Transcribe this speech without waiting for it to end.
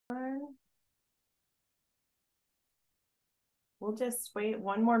We'll just wait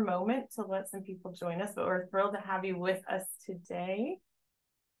one more moment to let some people join us, but we're thrilled to have you with us today.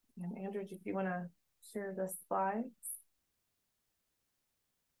 And Andrew, if you want to share the slides.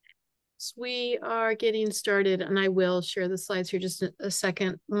 We are getting started, and I will share the slides here just a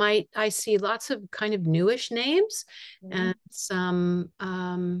second. I see lots of kind of newish names and some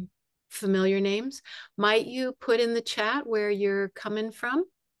familiar names. Might you put in the chat where you're coming from?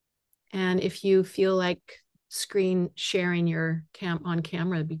 And if you feel like screen sharing your on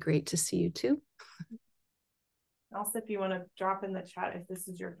camera, it'd be great to see you too. Also, if you want to drop in the chat if this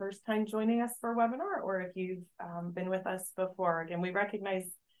is your first time joining us for a webinar, or if you've been with us before. Again, we recognize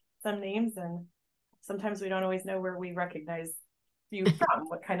some names, and sometimes we don't always know where we recognize you from,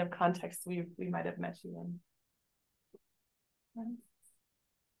 what kind of context we might have met you in.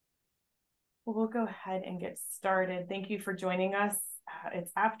 Well, we'll go ahead and get started. Thank you for joining us.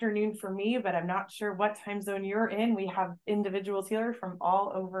 It's afternoon for me, but I'm not sure what time zone you're in. We have individuals here from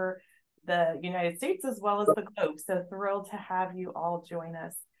all over the United States as well as the globe. So thrilled to have you all join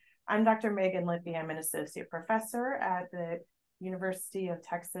us. I'm Dr. Megan Lippy. I'm an associate professor at the University of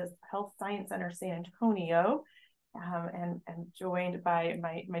Texas Health Science Center, San Antonio, and joined by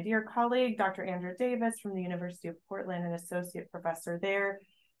my dear colleague, Dr. Andrew Davis from the University of Portland, an associate professor there.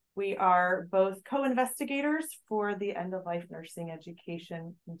 We are both co-investigators for the End-of-Life Nursing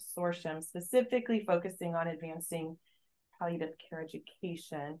Education Consortium, specifically focusing on advancing palliative care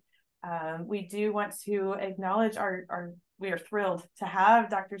education. We do want to acknowledge we are thrilled to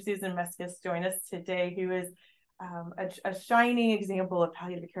have Dr. Susan Meskis join us today, who is a shining example of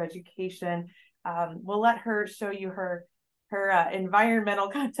palliative care education. We'll let her show you her environmental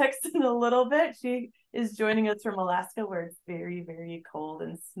context in a little bit. She is joining us from Alaska, where it's very, very cold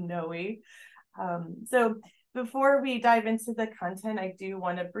and snowy. So before we dive into the content, I do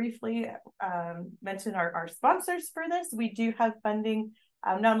want to briefly mention our sponsors for this. We do have funding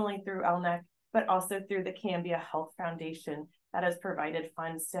not only through ELNEC, but also through the Cambia Health Foundation that has provided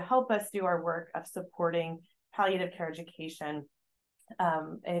funds to help us do our work of supporting palliative care education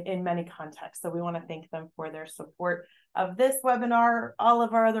in many contexts. So we want to thank them for their support of this webinar, all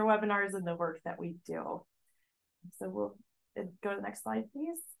of our other webinars, and the work that we do. So we'll go to the next slide,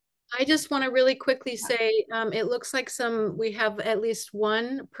 please. I just want to really quickly say, it looks like we have at least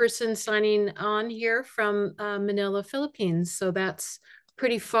one person signing on here from Manila, Philippines. So that's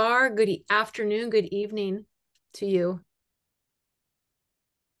pretty far. Good afternoon, good evening to you.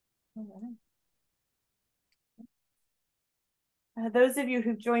 All right. Those of you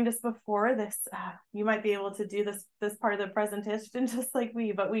who've joined us before this, you might be able to do this part of the presentation just like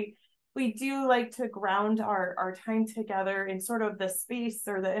but we do like to ground our time together in sort of the space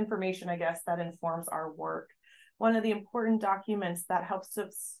or the information, I guess, that informs our work. One of the important documents that helps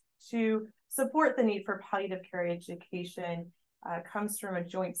to support the need for palliative care education comes from a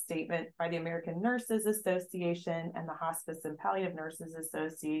joint statement by the American Nurses Association and the Hospice and Palliative Nurses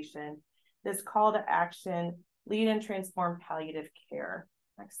Association. This call to action: lead and transform palliative care.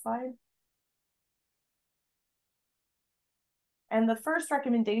 Next slide. And the first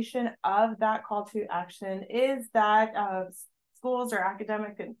recommendation of that call to action is that schools or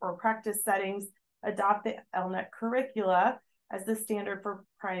academic or practice settings adopt the ELNEC curricula as the standard for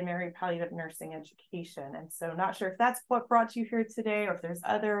primary palliative nursing education. And so not sure if that's what brought you here today or if there's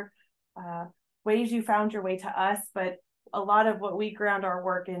other ways you found your way to us, but a lot of what we ground our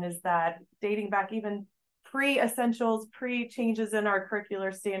work in is that dating back even pre-essentials, pre-changes in our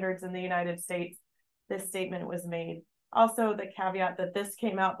curricular standards in the United States, this statement was made. Also, the caveat that this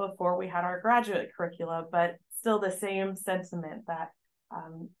came out before we had our graduate curricula, but still the same sentiment that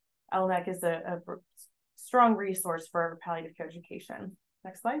ELNEC is a strong resource for palliative care education.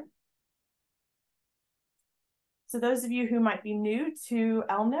 Next slide. So those of you who might be new to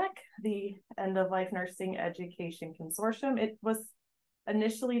ELNEC, the End-of-Life Nursing Education Consortium, it was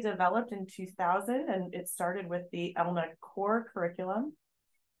initially developed in 2000, and it started with the ELNEC core curriculum.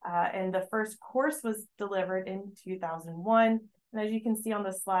 And the first course was delivered in 2001. And as you can see on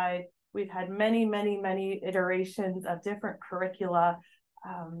the slide, we've had many, many, many iterations of different curricula,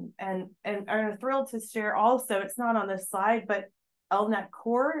 and are thrilled to share also, it's not on this slide, but ELNEC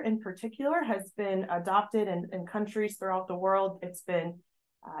core in particular has been adopted in countries throughout the world. It's been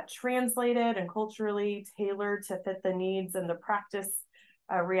translated and culturally tailored to fit the needs and the practice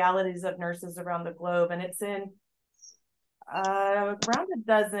realities of nurses around the globe. And it's in around a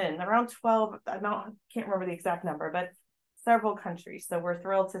dozen, around 12, I can't remember the exact number, but several countries. So we're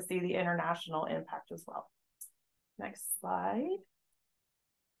thrilled to see the international impact as well. Next slide.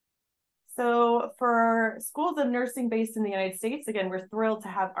 So for schools of nursing based in the United States, again, we're thrilled to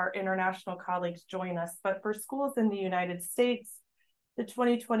have our international colleagues join us. But for schools in the United States, the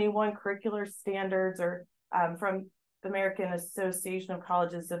 2021 curricular standards are from the American Association of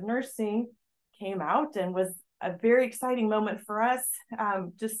Colleges of Nursing came out and was a very exciting moment for us.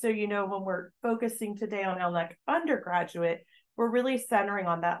 Just so you know, when we're focusing today on ELNEC undergraduate, we're really centering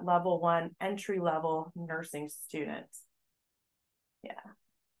on that level 1 entry-level nursing student. Yeah,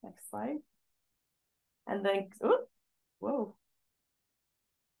 next slide. And then, whoa.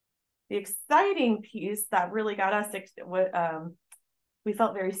 The exciting piece that really got us, we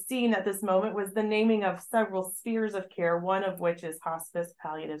felt very seen at this moment, was the naming of several spheres of care, one of which is hospice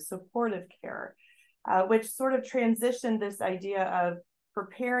palliative supportive care, which sort of transitioned this idea of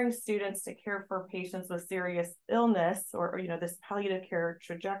preparing students to care for patients with serious illness or this palliative care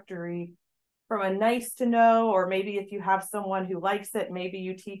trajectory from a nice to know, or maybe if you have someone who likes it, maybe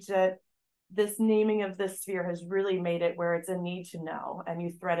you teach it. This naming of this sphere has really made it where it's a need to know, and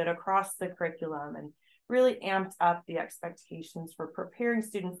you thread it across the curriculum and really amped up the expectations for preparing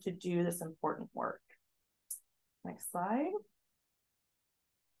students to do this important work. Next slide.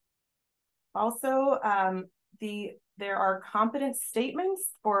 Also, there are competence statements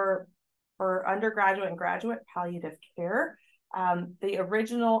for undergraduate and graduate palliative care. The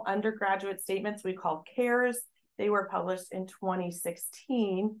original undergraduate statements we call CARES, they were published in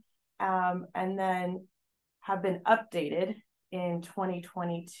 2016 and then have been updated in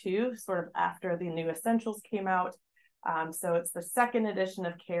 2022, sort of after the new essentials came out. So it's the second edition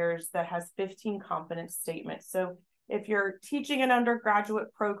of CARES that has 15 competence statements. So if you're teaching in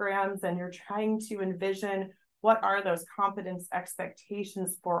undergraduate programs and you're trying to envision what are those competence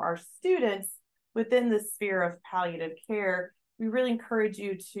expectations for our students within the sphere of palliative care, we really encourage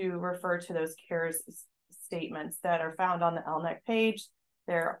you to refer to those CARES statements that are found on the ELNEC page.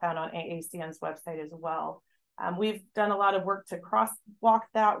 They're found on AACN's website as well. We've done a lot of work to crosswalk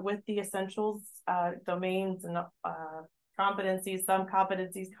that with the essentials, domains, and competencies, some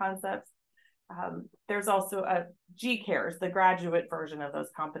competencies concepts. There's also a GCARES, the graduate version of those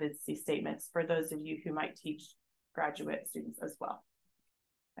competency statements for those of you who might teach graduate students as well.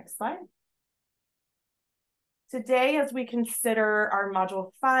 Next slide. Today, as we consider our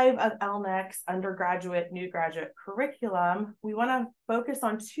Module 5 of ELNEC's undergraduate, new graduate curriculum, we want to focus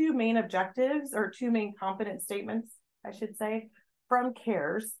on two main objectives, or two main competence statements, I should say, from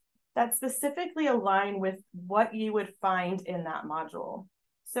CARES that specifically align with what you would find in that module.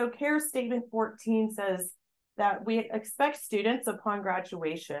 So CARES Statement 14 says that we expect students upon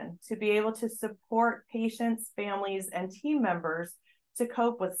graduation to be able to support patients, families, and team members to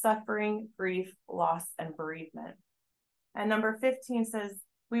cope with suffering, grief, loss, and bereavement. And number 15 says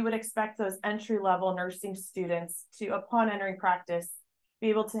we would expect those entry-level nursing students to, upon entering practice, be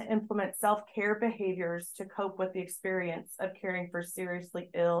able to implement self-care behaviors to cope with the experience of caring for seriously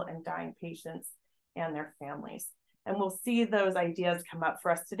ill and dying patients and their families. And we'll see those ideas come up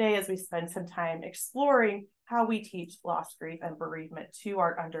for us today as we spend some time exploring how we teach loss, grief, and bereavement to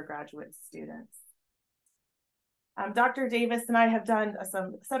our undergraduate students. Dr. Davis and I have done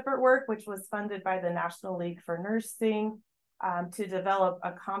some separate work, which was funded by the National League for Nursing, to develop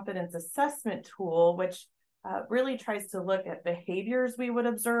a competence assessment tool, which really tries to look at behaviors we would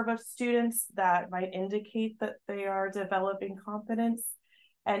observe of students that might indicate that they are developing competence.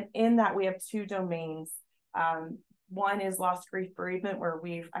 And in that, we have two domains. One is loss, grief, bereavement, where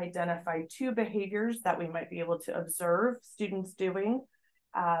we've identified two behaviors that we might be able to observe students doing.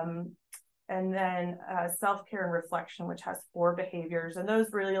 And then self-care and reflection, which has 4 behaviors. And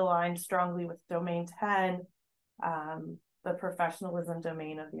those really align strongly with domain 10, the professionalism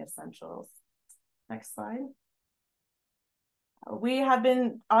domain of the essentials. Next slide. We have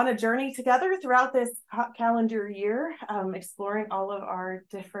been on a journey together throughout this calendar year, exploring all of our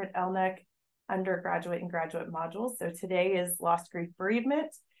different ELNEC undergraduate and graduate modules. So today is loss, grief,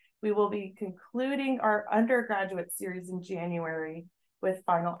 bereavement. We will be concluding our undergraduate series in January with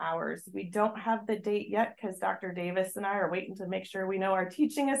final hours. We don't have the date yet because Dr. Davis and I are waiting to make sure we know our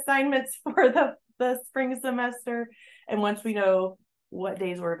teaching assignments for the spring semester. And once we know what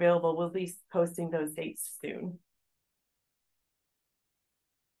days we're available, we'll be posting those dates soon.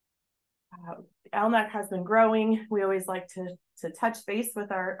 ELNEC has been growing. We always like to touch base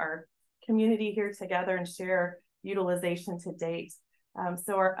with our community here together and share utilization to date.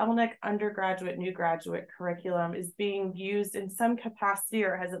 So our ELNEC undergraduate, new graduate curriculum is being used in some capacity,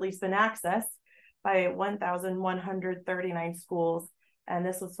 or has at least been accessed by 1,139 schools. And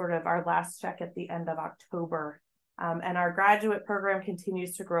this was sort of our last check at the end of October. And our graduate program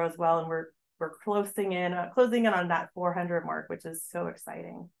continues to grow as well. And we're closing in on that 400 mark, which is so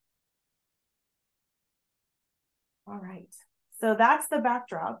exciting. All right. So that's the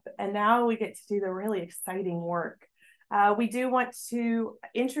backdrop. And now we get to do the really exciting work. We do want to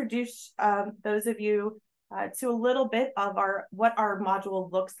introduce those of you to a little bit of what our module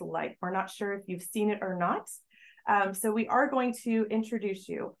looks like. We're not sure if you've seen it or not. So we are going to introduce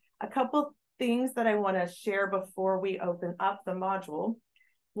you. A couple things that I want to share before we open up the module.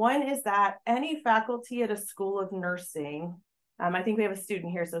 One is that any faculty at a school of nursing, I think we have a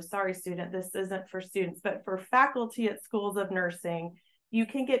student here, so sorry, student, this isn't for students, but for faculty at schools of nursing, you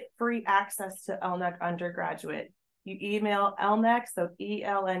can get free access to ELNEC Undergraduate. You email ELNEC, so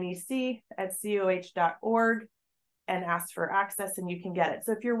ELNEC @coh.org, and ask for access, and you can get it.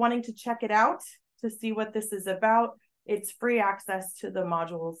 So if you're wanting to check it out to see what this is about, it's free access to the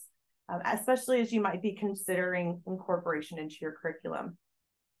modules, especially as you might be considering incorporation into your curriculum.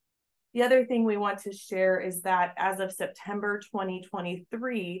 The other thing we want to share is that as of September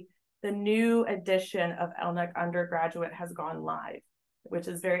 2023, the new edition of ELNEC Undergraduate has gone live, which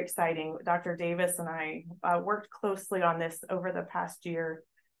is very exciting. Dr. Davis and I worked closely on this over the past year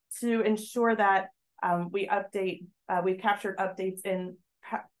to ensure that we've captured updates in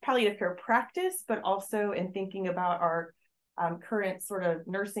palliative care practice, but also in thinking about our current sort of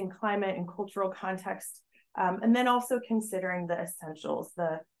nursing climate and cultural context, and then also considering the essentials,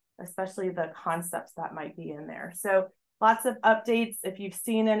 especially the concepts that might be in there. So lots of updates. If you've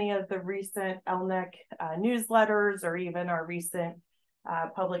seen any of the recent ELNEC newsletters or even our recent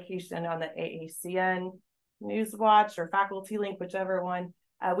publication on the AACN Newswatch or Faculty Link, whichever one,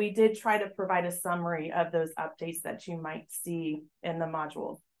 we did try to provide a summary of those updates that you might see in the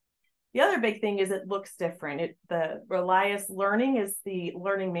module. The other big thing is it looks different. The Relias Learning is the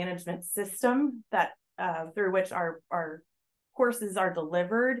learning management system that through which our courses are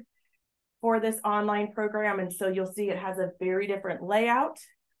delivered for this online program. And so you'll see it has a very different layout.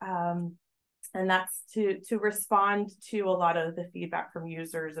 And that's to respond to a lot of the feedback from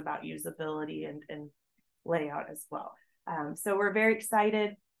users about usability and layout as well. So we're very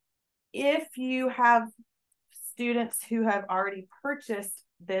excited. If you have students who have already purchased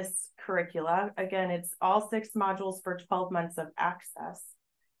this curricula, again, it's all 6 modules for 12 months of access.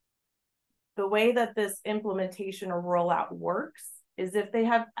 The way that this implementation or rollout works is if they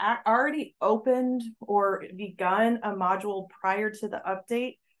have already opened or begun a module prior to the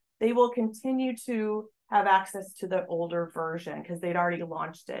update, they will continue to have access to the older version because they'd already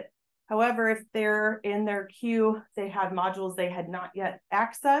launched it. However, if they're in their queue, they have modules they had not yet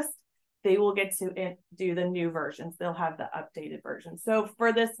accessed, they will get to do the new versions. They'll have the updated version. So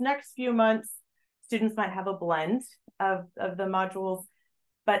for this next few months, students might have a blend of the modules.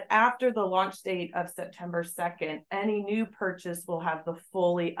 But after the launch date of September 2nd, any new purchase will have the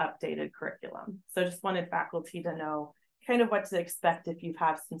fully updated curriculum. So just wanted faculty to know kind of what to expect if you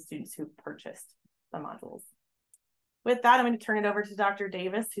have some students who've purchased the modules. With that, I'm going to turn it over to Dr.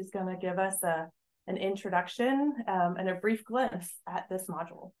 Davis, who's going to give us an introduction and a brief glimpse at this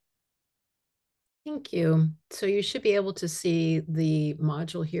module. Thank you. So you should be able to see the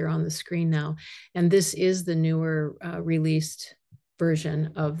module here on the screen now. And this is the newer released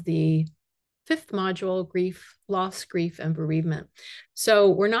version of the 5th module, grief, loss, grief, and bereavement. So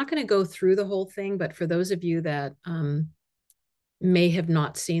we're not going to go through the whole thing, but for those of you that may have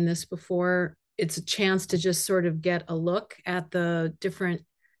not seen this before, it's a chance to just sort of get a look at the different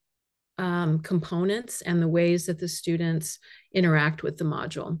components and the ways that the students interact with the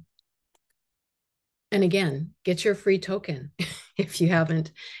module. And again, get your free token if you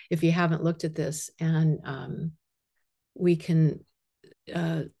haven't looked at this, and we can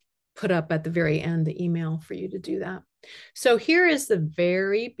put up at the very end the email for you to do that. So here is the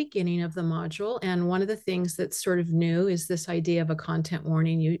very beginning of the module. And one of the things that's sort of new is this idea of a content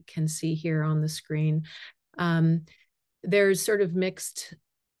warning. You can see here on the screen. There's sort of mixed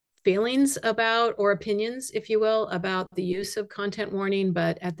feelings about, or opinions, if you will, about the use of content warning.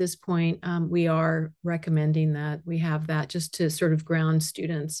 But at this point, we are recommending that we have that just to sort of ground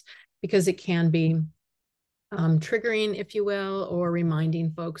students, because it can be triggering, if you will, or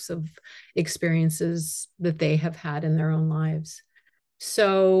reminding folks of experiences that they have had in their own lives.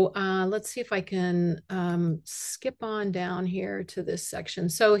 So let's see if I can skip on down here to this section.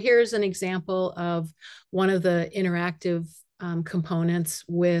 So here's an example of one of the interactive components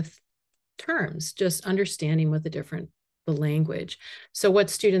with terms, just understanding what the language. So what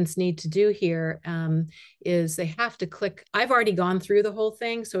students need to do here is they have to click. I've already gone through the whole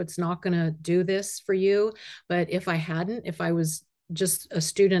thing, so it's not going to do this for you. But if I was just a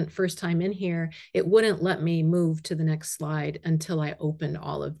student first time in here, it wouldn't let me move to the next slide until I opened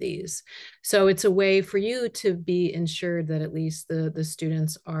all of these. So it's a way for you to be ensured that at least the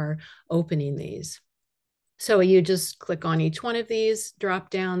students are opening these. So you just click on each one of these drop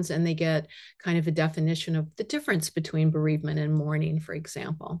downs and they get kind of a definition of the difference between bereavement and mourning, for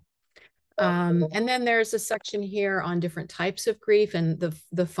example. And then there's a section here on different types of grief, and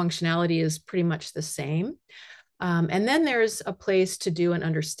the functionality is pretty much the same. And then there's a place to do an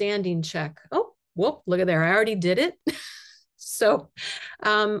understanding check. Oh, whoop, look at there, I already did it. So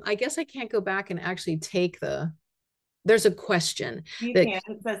I guess I can't go back and actually take there's a question. You can, it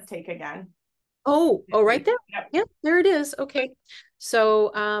says take again. Oh, right there. Yep. Yep, there it is. Okay.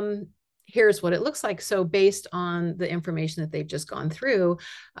 So here's what it looks like. So based on the information that they've just gone through,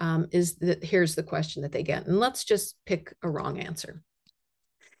 here's the question that they get. And let's just pick a wrong answer.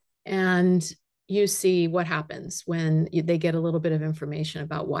 And you see what happens when they get a little bit of information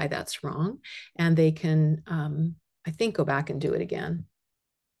about why that's wrong. And they can, I think, go back and do it again.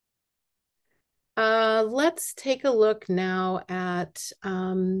 Let's take a look now at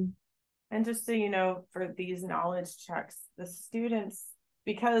and just so you know, for these knowledge checks, the students,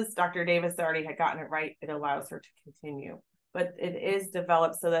 because Dr. Davis already had gotten it right, it allows her to continue. But it is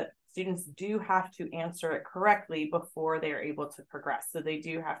developed so that students do have to answer it correctly before they're able to progress. So they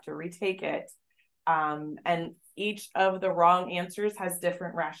do have to retake it. And each of the wrong answers has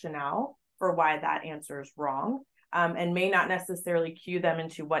different rationale for why that answer is wrong. And may not necessarily cue them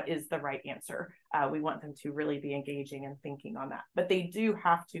into what is the right answer. We want them to really be engaging and thinking on that, but they do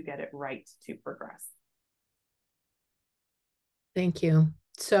have to get it right to progress. Thank you.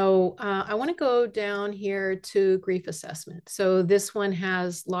 So I want to go down here to grief assessment. So this one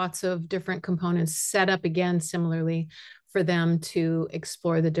has lots of different components set up again similarly for them to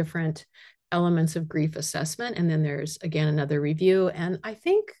explore the different elements of grief assessment. And then there's again another review. And I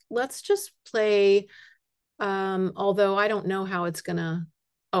think let's just play. Although I don't know how it's gonna,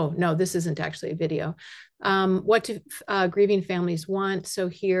 oh no, this isn't actually a video. What do grieving families want? So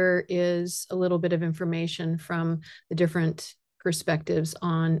here is a little bit of information from the different perspectives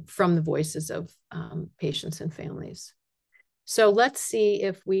from the voices of patients and families. So let's see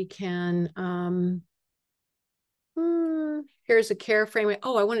if we can, here's a care framework.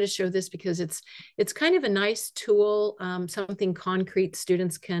 Oh, I wanted to show this because it's kind of a nice tool, something concrete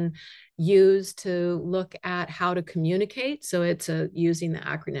students can use to look at how to communicate. So it's using the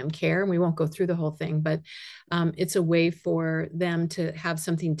acronym CARE, and we won't go through the whole thing, but it's a way for them to have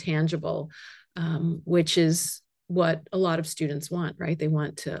something tangible, which is what a lot of students want, right? They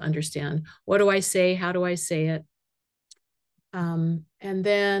want to understand, what do I say? How do I say it? And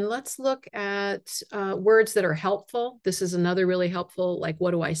then let's look at words that are helpful. This is another really helpful, like,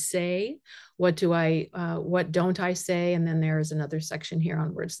 what do I say? What don't I say? And then there's another section here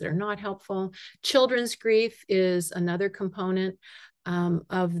on words that are not helpful. Children's grief is another component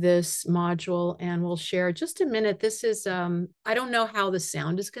of this module, and we'll share just a minute. This is, I don't know how the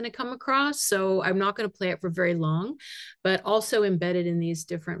sound is going to come across, so I'm not going to play it for very long, but also embedded in these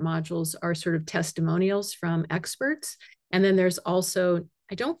different modules are sort of testimonials from experts. And then there's also,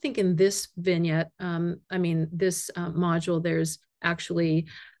 I don't think in this vignette, this module, there's actually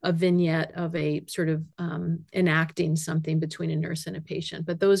a vignette of a sort of enacting something between a nurse and a patient,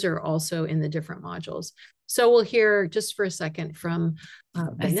 but those are also in the different modules. So we'll hear just for a second from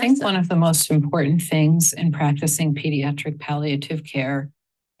Vanessa. I think one of the most important things in practicing pediatric palliative care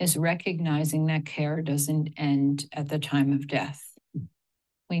is recognizing that care doesn't end at the time of death.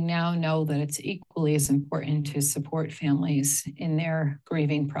 We now know that it's equally as important to support families in their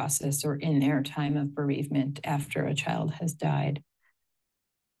grieving process or in their time of bereavement after a child has died.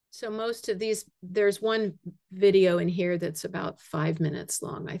 So most of these, there's one video in here that's about 5 minutes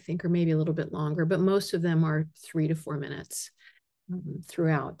long, I think, or maybe a little bit longer, but most of them are 3 to 4 minutes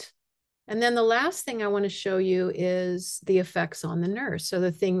throughout. And then the last thing I want to show you is the effects on the nurse. So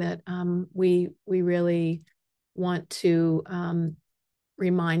the thing that we really want to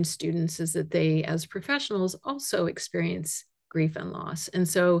remind students is that they, as professionals, also experience grief and loss. And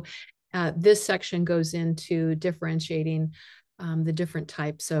so this section goes into differentiating the different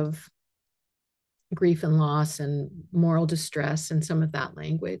types of grief and loss and moral distress and some of that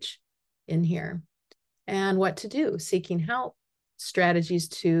language in here. And what to do, seeking help, strategies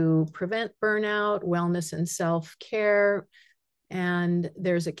to prevent burnout, wellness and self-care. And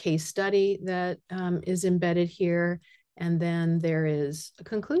there's a case study that is embedded here. And then there is a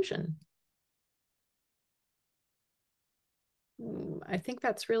conclusion. I think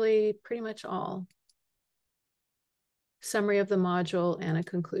that's really pretty much all. Summary of the module and a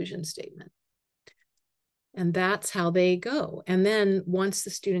conclusion statement. And that's how they go. And then once the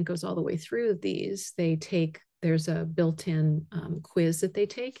student goes all the way through these, there's a built-in quiz that they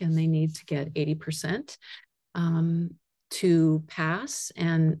take, and they need to get 80% to pass.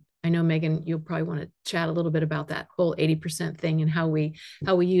 And I know, Megan, you'll probably want to chat a little bit about that whole 80% thing and how we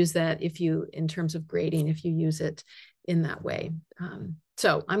use that in terms of grading, if you use it in that way.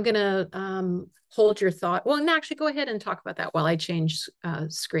 So I'm going to hold your thought. Well, and actually go ahead and talk about that while I change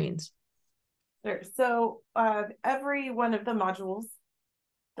screens. Sure. So every one of the modules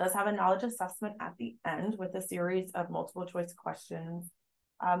does have a knowledge assessment at the end with a series of multiple choice questions.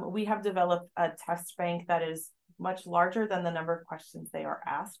 We have developed a test bank that is much larger than the number of questions they are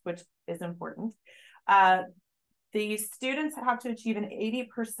asked, which is important. The students have to achieve an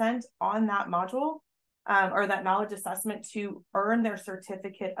 80% on that module or that knowledge assessment to earn their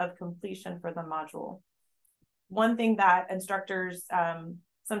certificate of completion for the module. One thing that instructors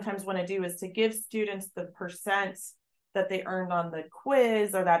sometimes want to do is to give students the percent that they earned on the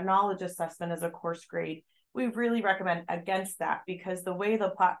quiz or that knowledge assessment as a course grade. We really recommend against that, because the way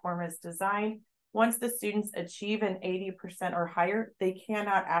the platform is designed, once the students achieve an 80% or higher, they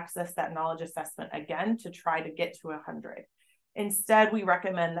cannot access that knowledge assessment again to try to get to 100. Instead, we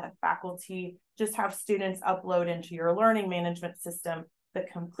recommend that faculty just have students upload into your learning management system the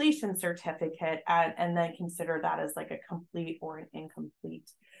completion certificate and then consider that as like a complete or an incomplete.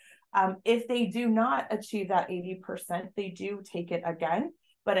 If they do not achieve that 80%, they do take it again.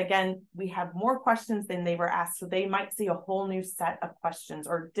 But again, we have more questions than they were asked. So they might see a whole new set of questions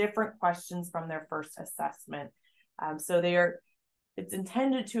or different questions from their first assessment. So it's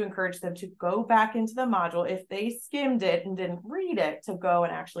intended to encourage them to go back into the module if they skimmed it and didn't read it, to go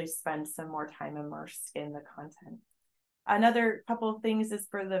and actually spend some more time immersed in the content. Another couple of things is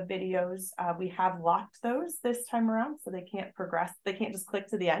for the videos, we have locked those this time around, so they can't progress. They can't just click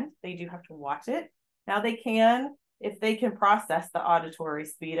to the end. They do have to watch it. Now they can, if they can process the auditory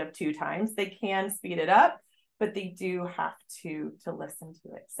speed of 2 times, they can speed it up, but they do have to listen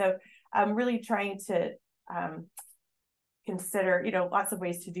to it. So I'm really trying to consider, lots of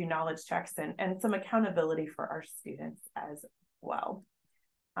ways to do knowledge checks and some accountability for our students as well.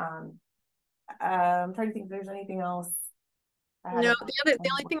 I'm trying to think if there's anything else. No, the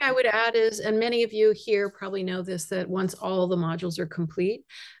only thing I would add is, and many of you here probably know this, that once all the modules are complete,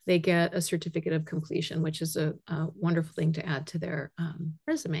 they get a certificate of completion, which is a wonderful thing to add to their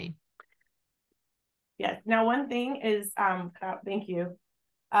resume. Yes. Now, one thing is, thank you.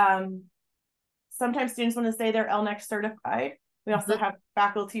 Sometimes students want to say they're ELNEC certified. We also have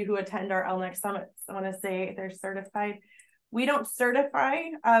faculty who attend our ELNEC summits want to say they're certified. We don't certify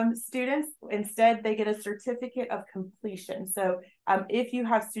students. Instead, they get a certificate of completion. So if you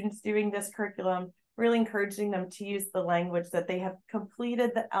have students doing this curriculum, really encouraging them to use the language that they have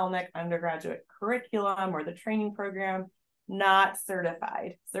completed the ELNEC undergraduate curriculum or the training program, not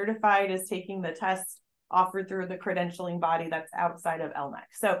certified. Certified is taking the test offered through the credentialing body that's outside of ELNEC.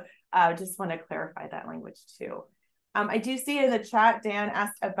 So I just want to clarify that language too. I do see in the chat, Dan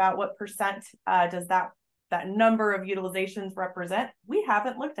asked about what percent does that number of utilizations represent. We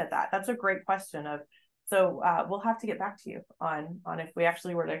haven't looked at that. That's a great question. So we'll have to get back to you on if we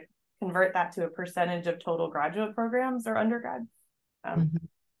actually were to convert that to a percentage of total graduate programs or undergrad.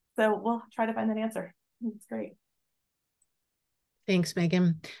 So we'll try to find that answer. It's great. Thanks,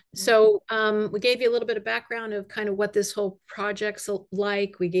 Megan. So we gave you a little bit of background of kind of what this whole project's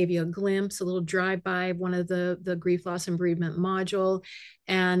like. We gave you a glimpse, a little drive-by of one of the grief, loss, and bereavement module.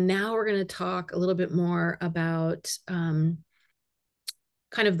 And now we're going to talk a little bit more about kind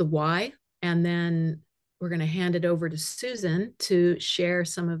of the why. And then we're going to hand it over to Susan to share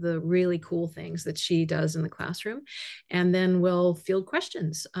some of the really cool things that she does in the classroom. And then we'll field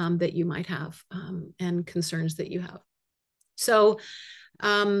questions that you might have and concerns that you have. So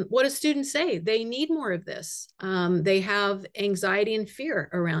what do students say? They need more of this. They have anxiety and fear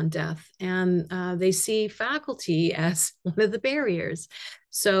around death, and they see faculty as one of the barriers.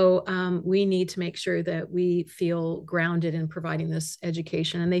 So we need to make sure that we feel grounded in providing this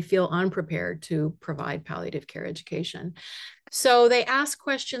education, and they feel unprepared to provide palliative care education. So they ask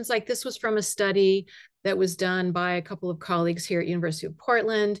questions like, this was from a study that was done by a couple of colleagues here at University of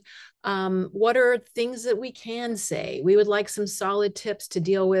Portland. What are things that we can say? We would like some solid tips to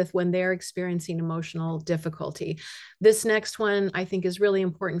deal with when they're experiencing emotional difficulty. This next one I think is really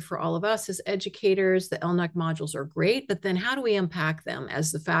important for all of us as educators. The ELNEC modules are great, but then how do we unpack them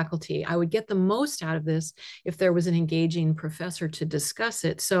as the faculty? I would get the most out of this if there was an engaging professor to discuss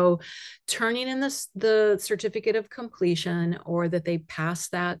it. So turning in the certificate of completion, or that they pass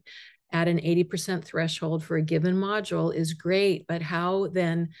that at an 80% threshold for a given module, is great. But how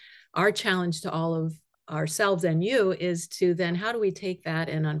then, our challenge to all of ourselves and you is to then, how do we take that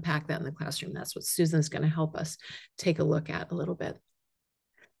and unpack that in the classroom? That's what Susan's going to help us take a look at a little bit.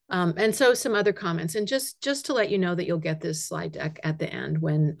 And so some other comments, and just to let you know that you'll get this slide deck at the end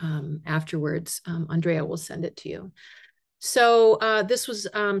when afterwards, Andrea will send it to you. So this was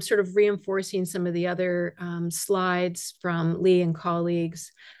sort of reinforcing some of the other slides from Lee and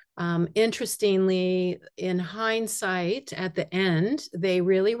colleagues. Interestingly, in hindsight, at the end, they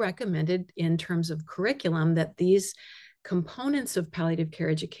really recommended in terms of curriculum that these components of palliative care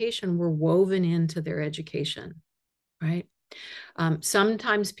education were woven into their education, right?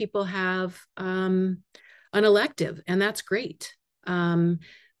 Sometimes people have an elective, and that's great.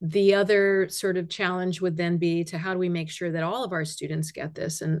 The other sort of challenge would then be to how do we make sure that all of our students get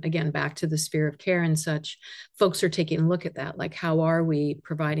this? And again, back to the sphere of care and such, folks are taking a look at that. Like, how are we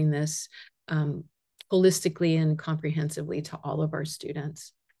providing this holistically and comprehensively to all of our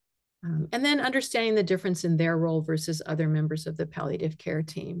students? And then understanding the difference in their role versus other members of the palliative care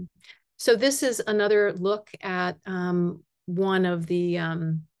team. So this is another look at one of the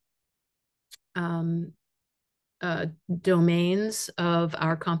domains of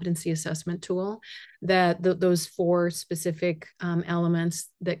our competency assessment tool, that those 4 specific elements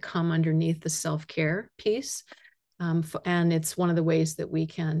that come underneath the self-care piece. And it's one of the ways that we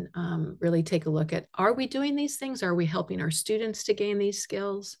can really take a look at, are we doing these things? Are we helping our students to gain these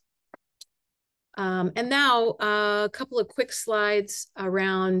skills? And now a couple of quick slides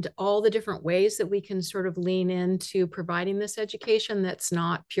around all the different ways that we can sort of lean into providing this education that's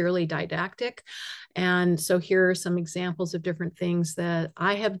not purely didactic. And so here are some examples of different things that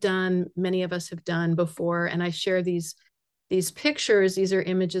I have done, many of us have done before, and I share these pictures. These are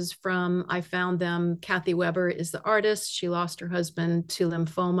images from, I found them, Kathy Weber is the artist. She lost her husband to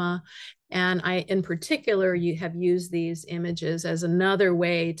lymphoma. And I, in particular, have used these images as another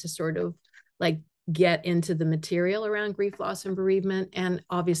way to sort of like get into the material around grief, loss, and bereavement, and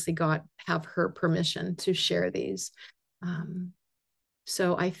obviously have her permission to share these.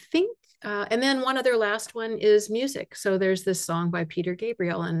 So I think, and then one other last one is music. So there's this song by Peter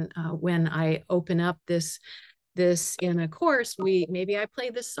Gabriel, and when I open up this in a course, maybe I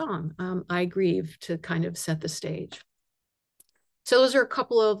play this song, I Grieve, to kind of set the stage. So those are a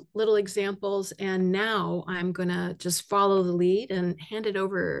couple of little examples. And now I'm going to just follow the lead and hand it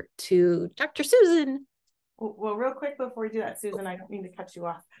over to Dr. Susan. Well, real quick before we do that, Susan, I don't mean to cut you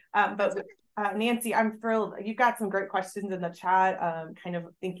off, but Nancy, I'm thrilled. You've got some great questions in the chat, kind of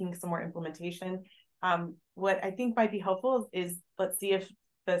thinking some more implementation. What I think might be helpful is let's see if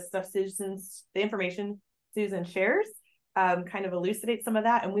the information Susan shares kind of elucidates some of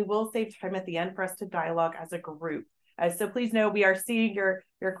that. And we will save time at the end for us to dialogue as a group. So please know we are seeing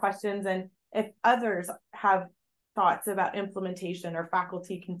your questions, and if others have thoughts about implementation or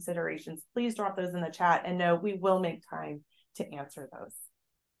faculty considerations, please drop those in the chat, and no, we will make time to answer those.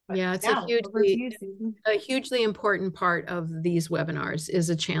 But yeah, it's a hugely important part of these webinars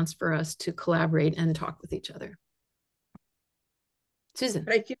is a chance for us to collaborate and talk with each other. Susan.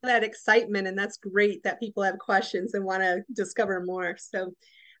 But I feel that excitement, and that's great that people have questions and want to discover more. So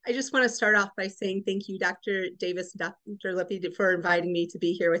I just want to start off by saying thank you, Dr. Davis, Dr. Lippy, for inviting me to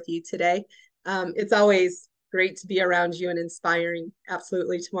be here with you today. It's always great to be around you and inspiring,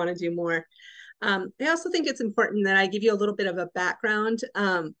 absolutely, to want to do more. I also think it's important that I give you a little bit of a background,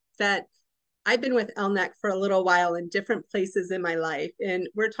 that I've been with ELNEC for a little while in different places in my life. And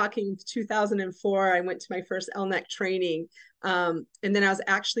we're talking 2004, I went to my first ELNEC training. And then I was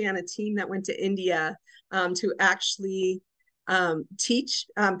actually on a team that went to India to actually teach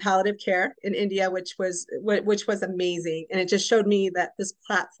palliative care in India, which was amazing. And it just showed me that this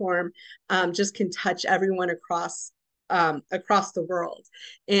platform just can touch everyone across the world.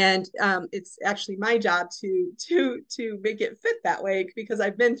 And it's actually my job to make it fit that way, because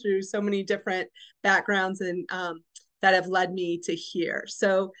I've been through so many different backgrounds and that have led me to here.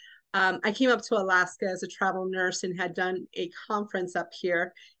 So I came up to Alaska as a travel nurse and had done a conference up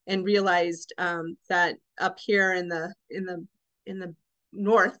here, and realized that up here in the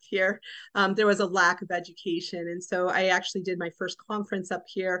north here, there was a lack of education. And so I actually did my first conference up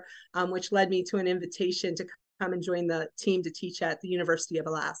here, which led me to an invitation to come and join the team to teach at the University of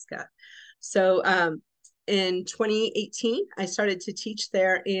Alaska. So in 2018, I started to teach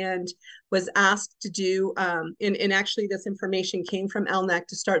there and was asked to do, and actually this information came from ELNEC,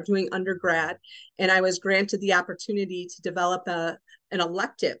 to start doing undergrad. And I was granted the opportunity to develop an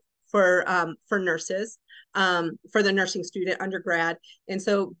elective for nurses, for the nursing student undergrad. And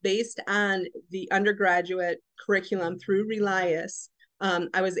so based on the undergraduate curriculum through Relias,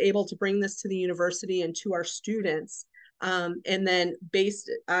 I was able to bring this to the university and to our students And then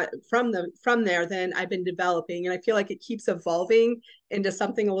based from there, then I've been developing, and I feel like it keeps evolving into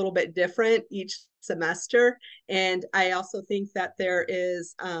something a little bit different each semester. And I also think that there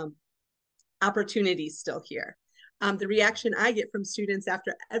is opportunity still here. The reaction I get from students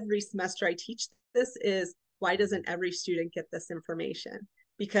after every semester I teach this is, why doesn't every student get this information?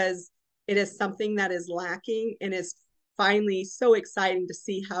 Because it is something that is lacking, and is finally so exciting to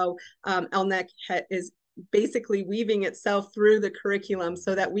see how ELNEC is basically weaving itself through the curriculum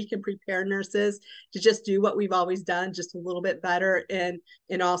so that we can prepare nurses to just do what we've always done, just a little bit better, and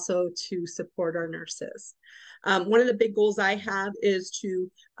also to support our nurses. One of the big goals I have is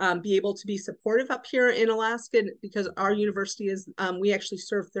to be able to be supportive up here in Alaska, because our university is, we actually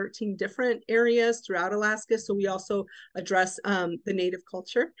serve 13 different areas throughout Alaska. So we also address the Native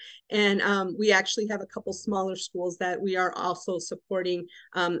culture. And we actually have a couple smaller schools that we are also supporting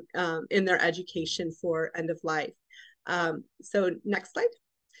in their education for end of life. So next slide.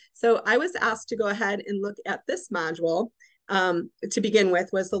 So I was asked to go ahead and look at this module. To begin with,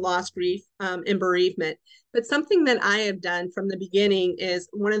 was the loss, grief, and bereavement. But something that I have done from the beginning is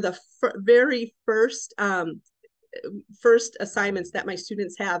one of the very first assignments that my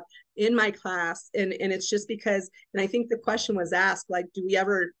students have in my class, and it's just because, and I think the question was asked, like, do we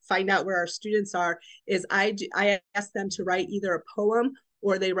ever find out where our students are, is I ask them to write either a poem,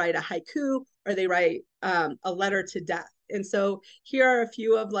 or they write a haiku, or they write a letter to death. And so here are a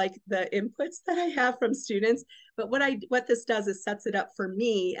few of like the inputs that I have from students. But what this does is sets it up for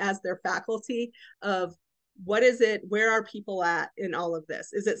me as their faculty of, what is it, where are people at in all of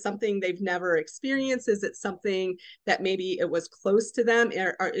this? Is it something they've never experienced? Is it something that maybe it was close to them?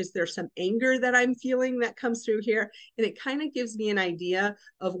 Or is there some anger that I'm feeling that comes through here? And it kind of gives me an idea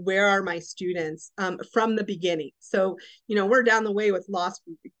of where are my students from the beginning. So, you know, we're down the way with loss,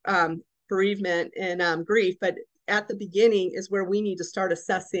 bereavement, and grief, but at the beginning is where we need to start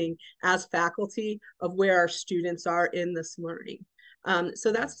assessing as faculty of where our students are in this learning.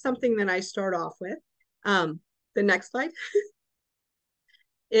 So that's something that I start off with. The next slide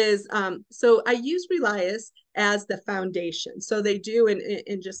is, so I use Relias as the foundation. So they do,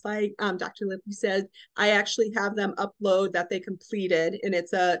 and just like Dr. Lippy said, I actually have them upload that they completed, and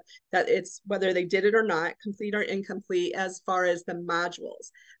it's that it's whether they did it or not, complete or incomplete, as far as the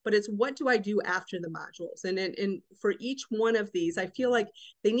modules. But it's, what do I do after the modules? And for each one of these, I feel like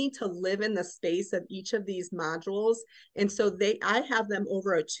they need to live in the space of each of these modules. And so I have them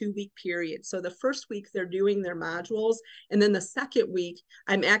over a 2-week period. So the first week they're doing their modules, and then the second week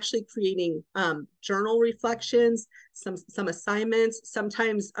I'm actually creating journal reflections, some assignments.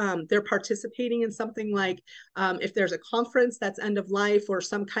 Sometimes they're participating in something like if there's a conference that's end of life, or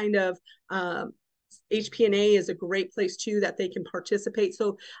some kind of HPNA is a great place too that they can participate.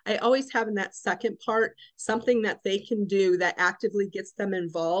 So I always have in that second part something that they can do that actively gets them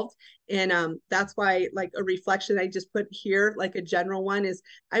involved. And that's why, like, a reflection I just put here, like a general one, is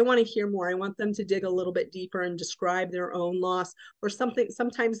I want to hear more. I want them to dig a little bit deeper and describe their own loss or something.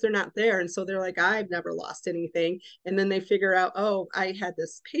 Sometimes they're not there, and so they're like, I've never lost anything. And then they figure out, oh, I had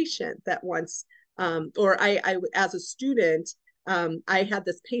this patient that once, or I as a student, I had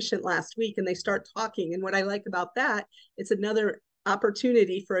this patient last week, and they start talking. And what I like about that, it's another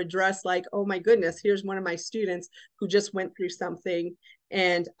opportunity for address, like, oh my goodness, here's one of my students who just went through something,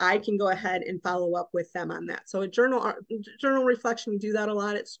 and I can go ahead and follow up with them on that. So a journal reflection, we do that a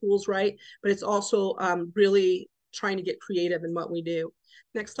lot at schools, right? But it's also really trying to get creative in what we do.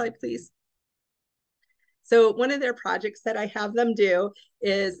 Next slide, please. So one of their projects that I have them do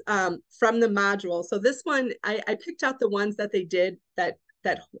is from the module. So this one, I picked out the ones that they did that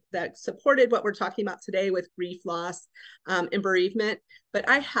supported what we're talking about today with grief, loss, and bereavement. But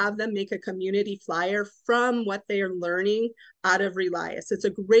I have them make a community flyer from what they are learning out of Relias. It's a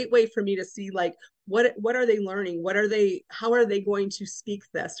great way for me to see, like, what are they learning? How are they going to speak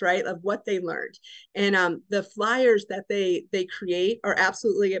this, right? Of what they learned. And the flyers that they create are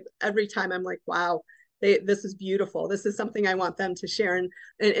absolutely, every time I'm like, wow, this is beautiful. This is something I want them to share.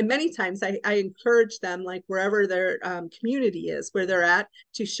 And many times I encourage them, like, wherever their community is, where they're at,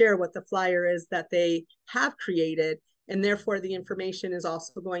 to share what the flyer is that they have created. And therefore the information is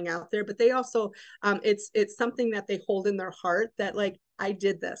also going out there. But they also, it's something that they hold in their heart, that, like, I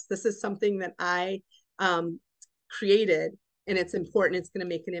did this. This is something that I created, and it's important. It's going to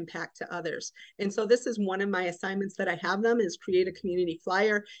make an impact to others. And so this is one of my assignments that I have them, is create a community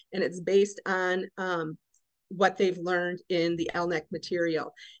flyer, and it's based on what they've learned in the ELNEC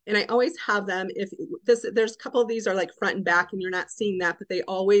material. And I always have them, there's a couple of these are like front and back and you're not seeing that, but I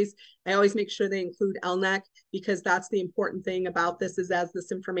always make sure they include ELNEC, because that's the important thing about this, is as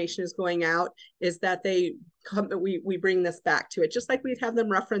this information is going out, is that we bring this back to it, just like we'd have them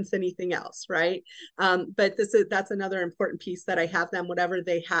reference anything else, right? But that's another important piece, that I have them, whatever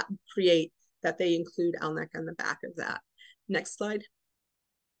they create, that they include ELNEC on the back of that. Next slide.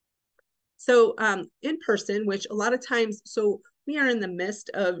 So in person, which a lot of times, so we are in the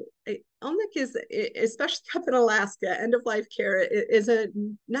midst of, ELNEC is, especially up in Alaska, end of life care is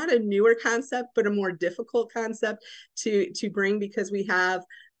not a newer concept, but a more difficult concept to bring, because we have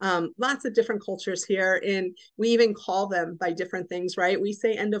lots of different cultures here, and we even call them by different things, right? We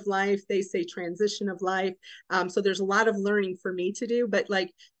say end of life, they say transition of life. So there's a lot of learning for me to do, but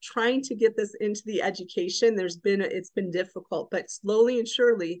like trying to get this into the education, it's been difficult, but slowly and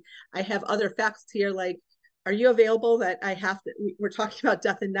surely I have other faculty here like, are you available that we're talking about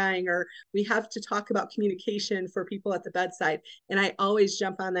death and dying, or we have to talk about communication for people at the bedside. And I always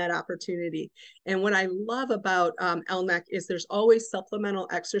jump on that opportunity. And what I love about ELNEC is there's always supplemental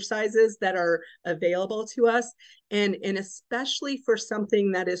exercises that are available to us. And especially for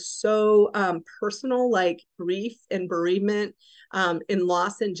something that is so personal, like grief and bereavement and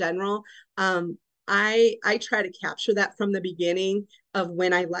loss in general, I try to capture that from the beginning of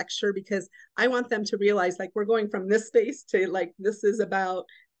when I lecture, because I want them to realize, like, we're going from this space to like, this is about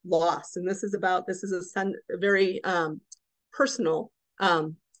loss, and this is a very personal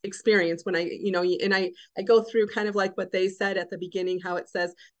experience. When I go through kind of like what they said at the beginning, how it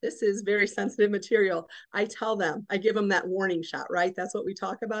says this is very sensitive material. I tell them, I give them that warning shot, right? That's what we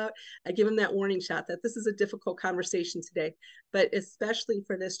talk about. I give them that warning shot that this is a difficult conversation today, but especially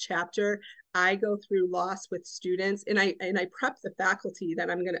for this chapter, I go through loss with students, and I prep the faculty that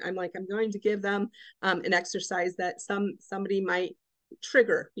I'm going to give them an exercise that somebody might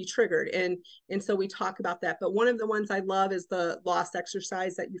be triggered, and so we talk about that. But one of the ones I love is the loss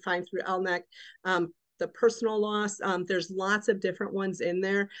exercise that you find through ELNEC, the personal loss. There's lots of different ones in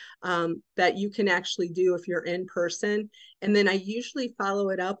there that you can actually do if you're in person. And then I usually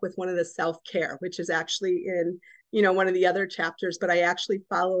follow it up with one of the self-care, which is actually in one of the other chapters, but I actually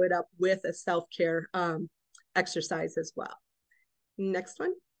follow it up with a self-care exercise as well. Next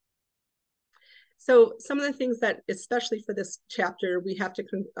one. So some of the things that, especially for this chapter, we have to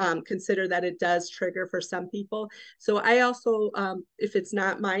consider that it does trigger for some people. So I also, if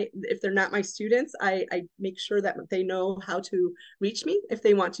they're not my students, I make sure that they know how to reach me if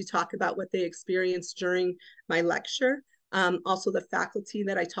they want to talk about what they experienced during my lecture. Also the faculty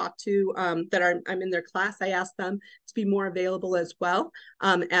that I talk to that I'm in their class, I ask them to be more available as well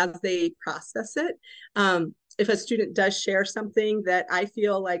as they process it. If a student does share something that I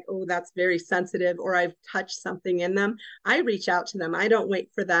feel like, oh, that's very sensitive, or I've touched something in them, I reach out to them. I don't wait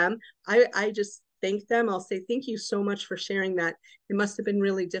for them. I just thank them. I'll say, thank you so much for sharing that. It must have been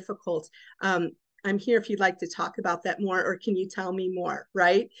really difficult. I'm here if you'd like to talk about that more, or can you tell me more,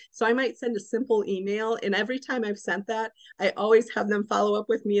 right? So I might send a simple email, and every time I've sent that, I always have them follow up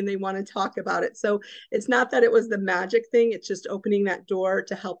with me and they want to talk about it. So it's not that it was the magic thing, it's just opening that door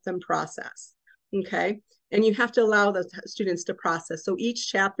to help them process, okay? And you have to allow the students to process. So each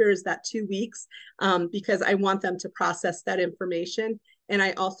chapter is that 2 weeks because I want them to process that information. And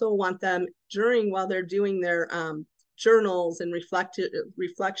I also want them while they're doing their journals and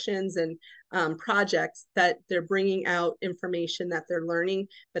reflections and projects, that they're bringing out information that they're learning,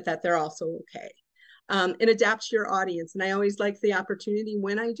 but that they're also okay. And adapt to your audience. And I always like the opportunity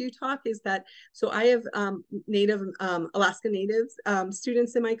when I do talk is that, so I have Alaska Natives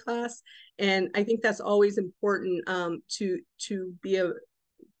students in my class. And I think that's always important to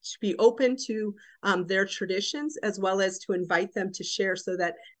be open to their traditions, as well as to invite them to share, so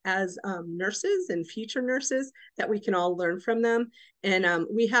that as nurses and future nurses, that we can all learn from them. And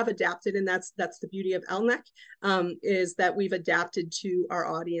we have adapted, and that's the beauty of ELNEC, is that we've adapted to our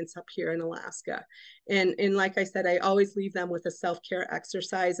audience up here in Alaska. And like I said, I always leave them with a self-care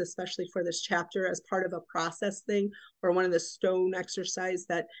exercise, especially for this chapter, as part of a process thing, or one of the stone exercise,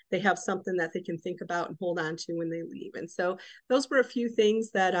 that they have something that they can think about and hold on to when they leave. And so those were a few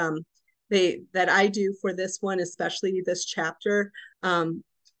things that that I do for this one, especially this chapter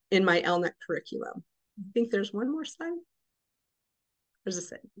in my ELNEC curriculum. I think there's one more slide. There's a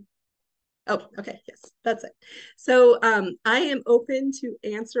second. Oh, okay, yes, that's it. So I am open to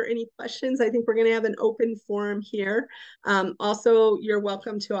answer any questions. I think we're gonna have an open forum here. Also, you're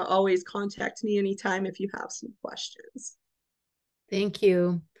welcome to always contact me anytime if you have some questions. Thank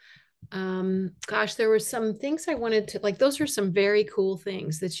you. Gosh, there were some things I wanted to, like, those are some very cool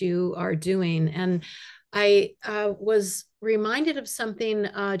things that you are doing. And I was reminded of something,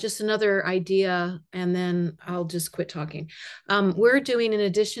 just another idea, and then I'll just quit talking. We're doing, in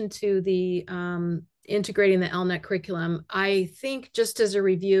addition to the integrating the ELNEC curriculum, I think just as a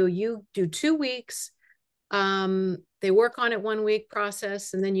review, you do 2 weeks. They work on it 1 week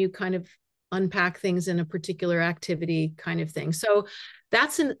process, and then you kind of unpack things in a particular activity kind of thing. So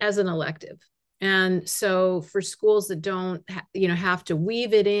that's as an elective. And so for schools that don't, have to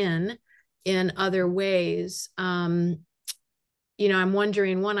weave it in other ways, I'm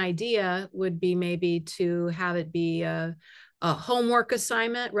wondering, one idea would be maybe to have it be a homework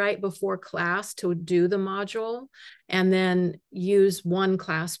assignment right before class to do the module, and then use one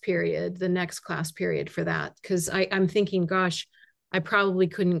class period, the next class period for that. Because I'm thinking, gosh, I probably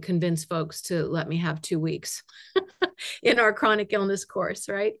couldn't convince folks to let me have 2 weeks in our chronic illness course,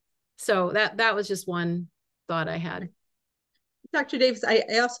 right? So that was just one thought I had. Dr. Davis, I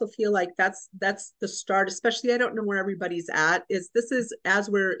also feel like that's the start, especially I don't know where everybody's at, it's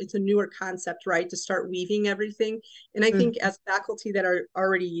a newer concept, right? To start weaving everything. And I think as faculty that are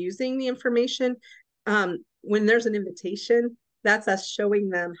already using the information, when there's an invitation, that's us showing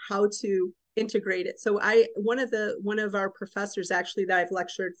them how to integrate it. So one of our professors actually that I've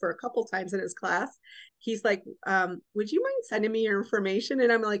lectured for a couple times in his class, he's like, would you mind sending me your information?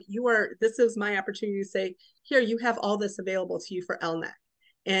 And I'm like, this is my opportunity to say, here, you have all this available to you for ELNEC.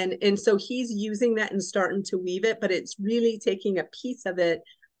 And so he's using that and starting to weave it, but it's really taking a piece of it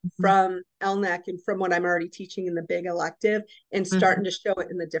from ELNEC and from what I'm already teaching in the big elective and starting to show it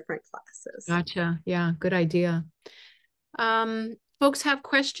in the different classes. Gotcha. Yeah, good idea. Folks have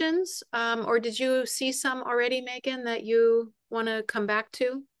questions, or did you see some already, Megan, that you want to come back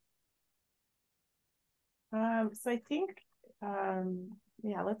to? So I think,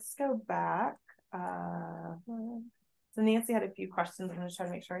 yeah, let's go back. So Nancy had a few questions. I'm going to try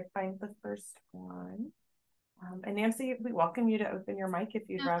to make sure I find the first one. And Nancy, we welcome you to open your mic if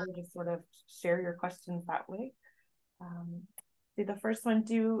you'd rather just sort of share your questions that way. See, the first one,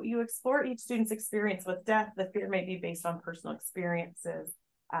 do you explore each student's experience with death? The fear may be based on personal experiences.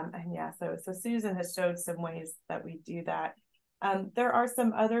 And yeah, so Susan has showed some ways that we do that. There are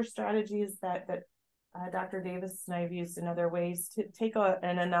some other strategies that Dr. Davis and I have used in other ways to take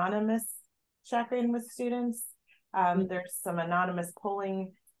an anonymous check-in with students. There's some anonymous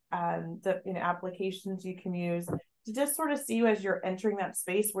polling applications you can use to just sort of see you as you're entering that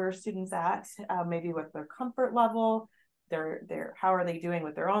space, where students at, maybe with their comfort level, how are they doing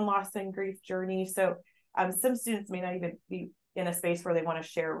with their own loss and grief journey. So some students may not even be in a space where they want to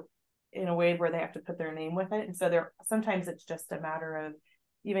share in a way where they have to put their name with it. And so sometimes it's just a matter of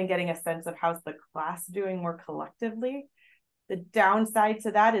even getting a sense of how's the class doing more collectively. The downside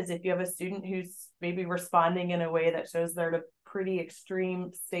to that is if you have a student who's maybe responding in a way that shows they're at a pretty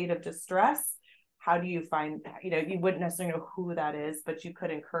extreme state of distress, how do you find, you wouldn't necessarily know who that is, but you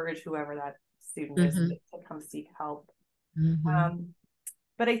could encourage whoever that student is to come seek help.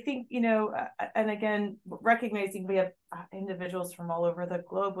 But I think, and again, recognizing we have individuals from all over the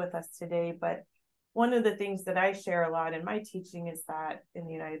globe with us today, but one of the things that I share a lot in my teaching is that in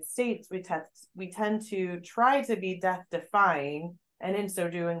the United States, we tend to try to be death defying, and in so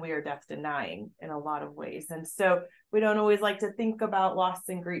doing, we are death denying in a lot of ways. And so we don't always like to think about loss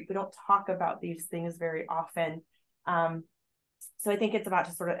and grief. We don't talk about these things very often. So I think it's about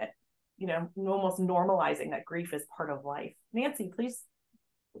just sort of, almost normalizing that grief is part of life. Nancy, please.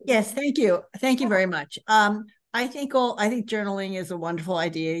 Yes, thank you. Thank you very much. I think journaling is a wonderful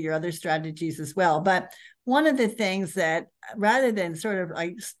idea, your other strategies as well. But one of the things that, rather than sort of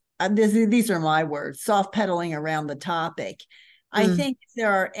like, these are my words, soft pedaling around the topic, I think if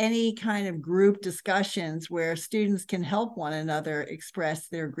there are any kind of group discussions where students can help one another express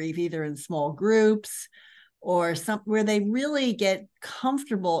their grief, either in small groups or where they really get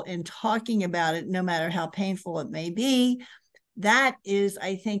comfortable in talking about it, no matter how painful it may be, that is,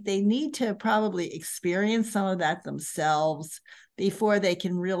 I think they need to probably experience some of that themselves before they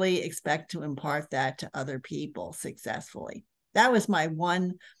can really expect to impart that to other people successfully. That was my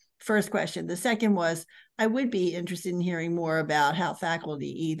first question. The second was, I would be interested in hearing more about how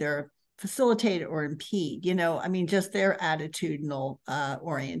faculty either facilitate or impede, just their attitudinal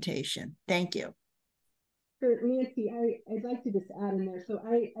orientation. Thank you. Sure, Nancy, I'd like to just add in there. So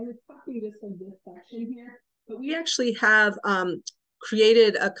I was talking just in this section here, but we actually have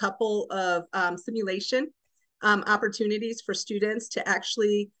created a couple of simulation opportunities for students to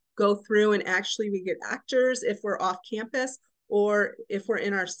actually go through, and actually we get actors if we're off campus, or if we're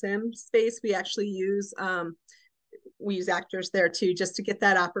in our sim space, we actually use actors there too, just to get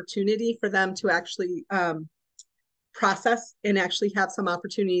that opportunity for them to actually process and actually have some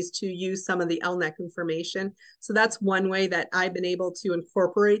opportunities to use some of the ELNEC information. So that's one way that I've been able to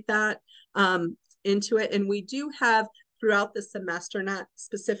incorporate that into it. And we do have throughout the semester, not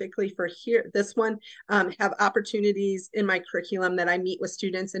specifically for here, this one, have opportunities in my curriculum that I meet with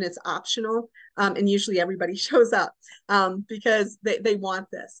students, and it's optional. And usually everybody shows up because they want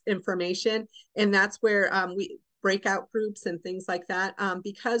this information. And that's where we breakout groups and things like that.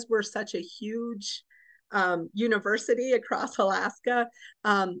 Because we're such a huge university across Alaska,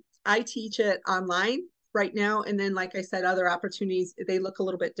 I teach it online right now. And then, like I said, other opportunities, they look a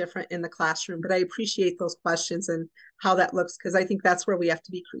little bit different in the classroom, but I appreciate those questions and how that looks, because I think that's where we have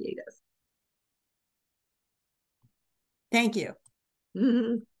to be creative. Thank you.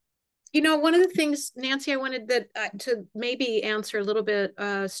 Mm-hmm. You know, one of the things, Nancy, I wanted that to maybe answer a little bit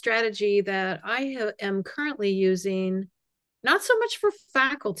strategy that I am currently using, not so much for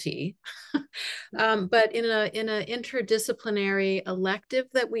faculty, but in a interdisciplinary elective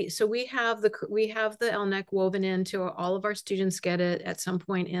that we have the ELNEC woven into all of our students get it at some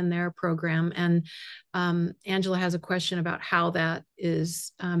point in their program. And Angela has a question about how that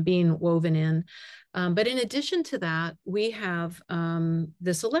is being woven in. But in addition to that, we have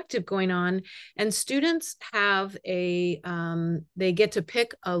this elective going on, and students have they get to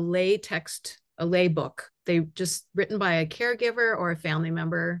pick a lay text, a lay book. They just written by a caregiver or a family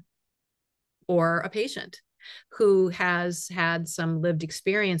member or a patient who has had some lived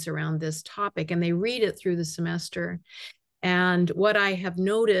experience around this topic, and they read it through the semester. And what I have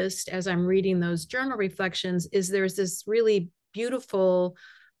noticed as I'm reading those journal reflections is there's this really beautiful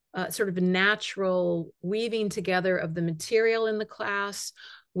sort of natural weaving together of the material in the class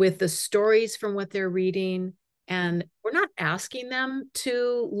with the stories from what they're reading. And we're not asking them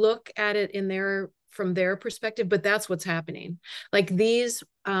to look at it from their perspective, but that's what's happening. Like these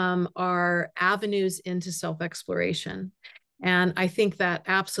are avenues into self-exploration. And I think that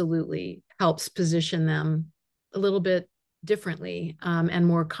absolutely helps position them a little bit differently and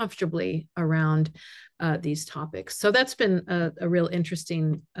more comfortably around these topics. So that's been a real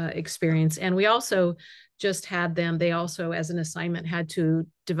interesting experience. And we also just had them, they also as an assignment had to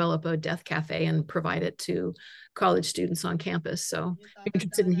develop a death cafe and provide it to college students on campus. So if you're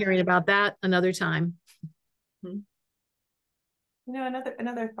interested in hearing about that another time. You know,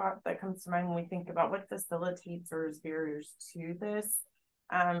 another thought that comes to mind when we think about what facilitates or is barriers to this,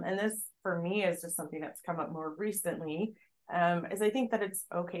 and this for me is just something that's come up more recently, is I think that it's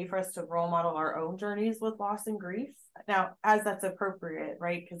okay for us to role model our own journeys with loss and grief. Now, as that's appropriate,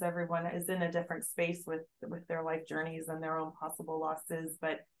 right? Because everyone is in a different space with their life journeys and their own possible losses.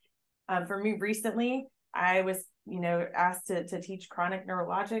 But for me recently, I was, asked to teach chronic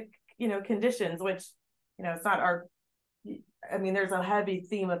neurologic, conditions, which, it's not our, there's a heavy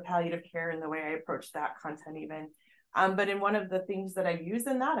theme of palliative care in the way I approach that content even. But in one of the things that I use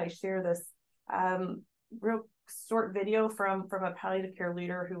in that, I share this real short video from a palliative care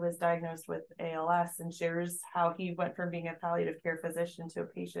leader who was diagnosed with ALS and shares how he went from being a palliative care physician to a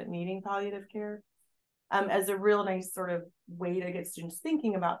patient needing palliative care as a real nice sort of way to get students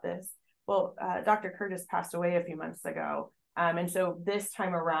thinking about this. Well, Dr. Curtis passed away a few months ago. And so this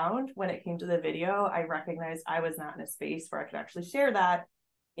time around, when it came to the video, I recognized I was not in a space where I could actually share that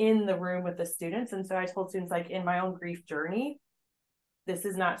in the room with the students. And so I told students, like, in my own grief journey, this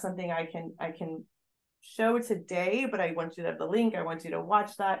is not something I can show today, but I want you to have the link. I want you to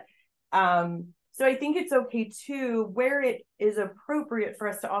watch that. So I think it's okay too, where it is appropriate for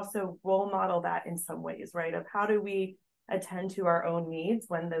us to also role model that in some ways, right? Of how do we attend to our own needs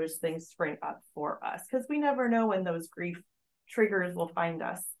when those things spring up for us? Because we never know when those grief triggers will find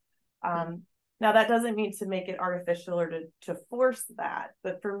us. Now, that doesn't mean to make it artificial or to force that.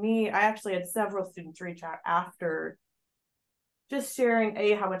 But for me, I actually had several students reach out after just sharing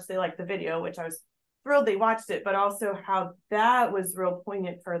how much they liked the video, which I was thrilled they watched it, but also how that was real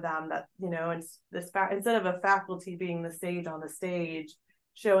poignant for them, that, it's this instead of a faculty being the sage on the stage,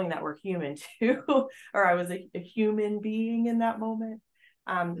 showing that we're human too, or I was a human being in that moment.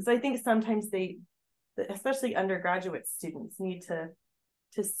 So I think sometimes especially undergraduate students, need to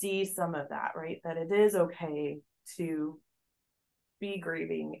see some of that, right? That it is okay to be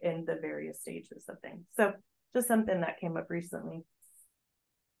grieving in the various stages of things. So just something that came up recently.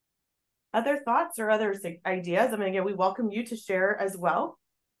 Other thoughts or other ideas? Again, we welcome you to share as well.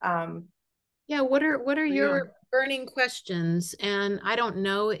 Yeah, what are your burning questions? And I don't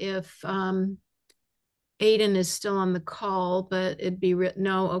know if Aiden is still on the call, but it'd be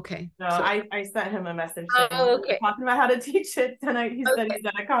no, okay. No, so I sent him a message saying, okay. Talking about how to teach it tonight. He said he's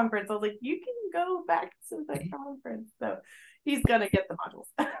at a conference. I was like, you can go back to the conference. So he's gonna get the modules.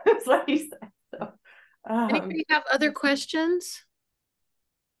 That's what he said. So Anybody have other questions?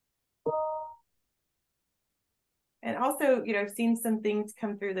 And also, you know, I've seen some things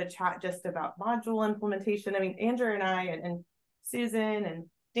come through the chat just about module implementation. I mean, Andrew and I and Susan and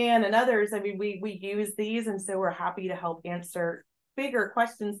Dan and others, I mean, we use these, and so we're happy to help answer bigger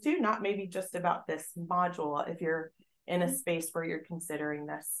questions too, not maybe just about this module if you're in a space where you're considering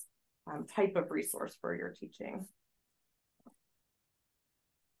this type of resource for your teaching.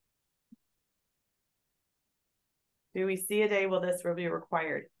 Do we see a day will this will be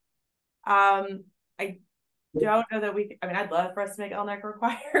required? I don't know that I mean, I'd love for us to make ELNEC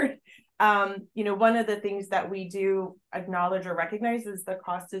required. You know, one of the things that we do acknowledge or recognize is the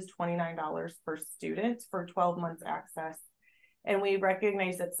cost is $29 per student for 12 months access. And we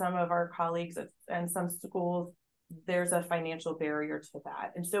recognize that some of our colleagues and some schools, there's a financial barrier to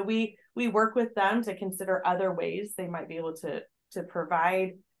that. And so we work with them to consider other ways they might be able to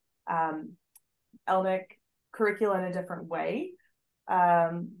provide ELNEC curricula in a different way.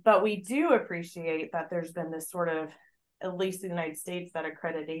 But we do appreciate that there's been this sort of, at least in the United States, that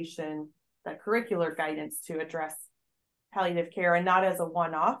accreditation, that curricular guidance to address palliative care, and not as a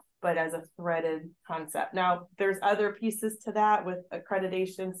one-off, but as a threaded concept. Now, there's other pieces to that with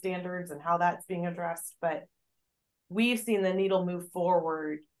accreditation standards and how that's being addressed, but we've seen the needle move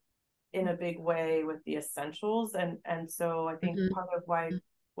forward in a big way with the essentials. And so I think part of why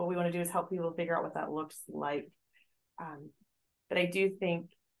what we want to do is help people figure out what that looks like. But I do think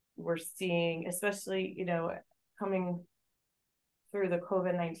we're seeing, especially, you know, coming through the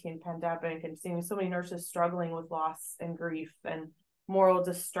COVID-19 pandemic and seeing so many nurses struggling with loss and grief and moral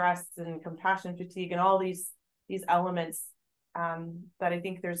distress and compassion fatigue and all these elements, that I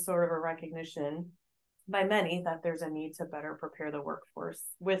think there's sort of a recognition by many that there's a need to better prepare the workforce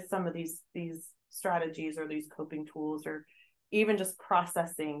with some of these strategies or these coping tools, or even just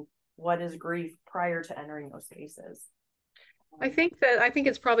processing what is grief prior to entering those spaces. I think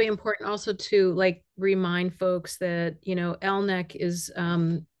it's probably important also to like remind folks that, you know, ELNEC is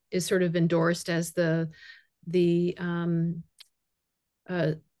sort of endorsed as the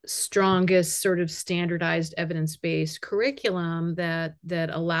strongest sort of standardized evidence-based curriculum that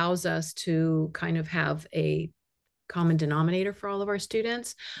allows us to kind of have a common denominator for all of our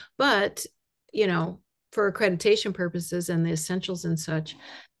students. But, you know, for accreditation purposes and the essentials and such,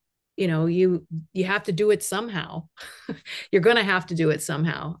 you know, you have to do it somehow. You're going to have to do it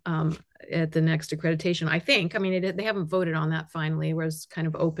somehow at the next accreditation, I think. I mean, they haven't voted on that finally, where it's kind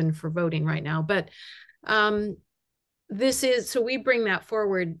of open for voting right now. But so we bring that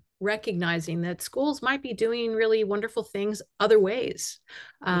forward, recognizing that schools might be doing really wonderful things other ways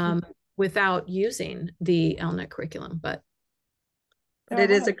without using the ELNEC curriculum. But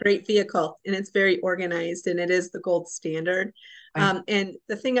it is a great vehicle, and it's very organized, and it is the gold standard. Right. And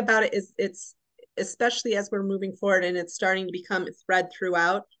the thing about it is, it's, especially as we're moving forward and it's starting to become a thread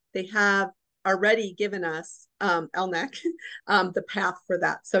throughout, they have already given us ELNEC the path for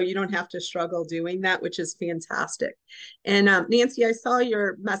that, so you don't have to struggle doing that, which is fantastic. And Nancy, I saw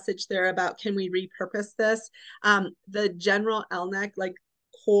your message there about, can we repurpose this? The general ELNEC, like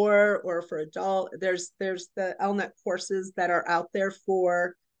core or for adult, there's the ELNEC courses that are out there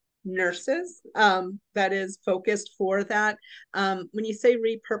for nurses that is focused for that. When you say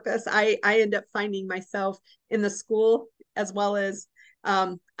repurpose, I end up finding myself in the school as well as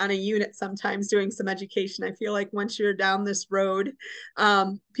on a unit sometimes doing some education. I feel like once you're down this road,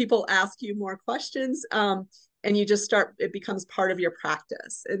 people ask you more questions, and you just start, it becomes part of your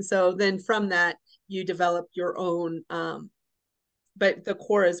practice. And so then from that, you develop your own, but the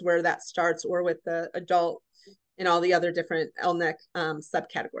core is where that starts, or with the adult and all the other different ELNEC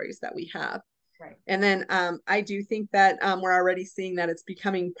subcategories that we have. Right. And then I do think that we're already seeing that it's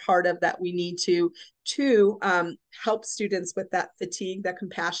becoming part of that. We need to help students with that fatigue, that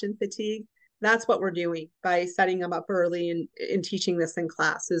compassion fatigue. That's what we're doing by setting them up early and teaching this in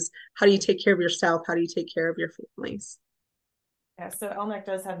class, is how do you take care of yourself? How do you take care of your families? Yeah, so ELNEC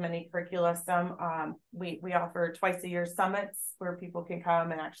does have many curricula. Some we offer twice a year summits where people can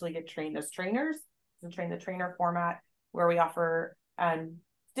come and actually get trained as trainers, and train the trainer format, where we offer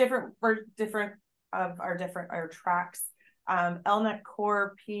different of our tracks. ELNEC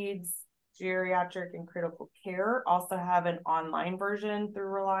Core, Peds, Geriatric, and Critical Care also have an online version through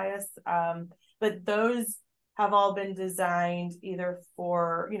Relias, but those have all been designed either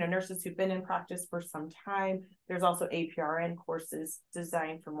for, you know, nurses who've been in practice for some time. There's also APRN courses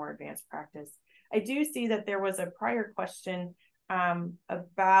designed for more advanced practice. I do see that there was a prior question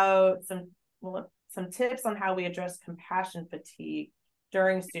about some tips on how we address compassion fatigue.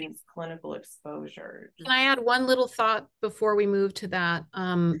 during students' clinical exposure. Can I add one little thought before we move to that,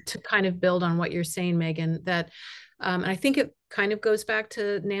 to kind of build on what you're saying, Megan, that and I think it kind of goes back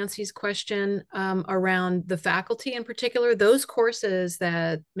to Nancy's question around the faculty in particular. Those courses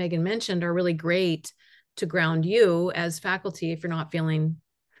that Megan mentioned are really great to ground you as faculty if you're not feeling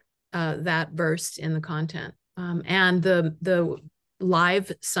that versed in the content. And the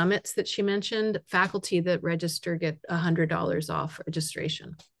live summits that she mentioned, faculty that register get $100 off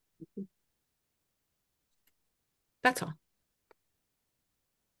registration. That's all.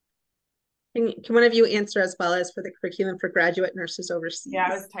 Can one of you answer as well as for the curriculum for graduate nurses overseas? Yeah,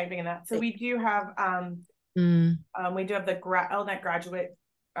 I was typing in that. So we do have the ELNEC Graduate,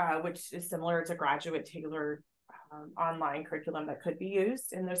 which is similar to graduate tailored online curriculum that could be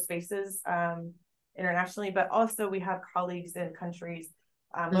used in those spaces internationally, but also we have colleagues in countries,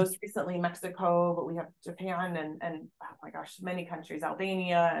 most recently Mexico, but we have Japan and oh my gosh, many countries,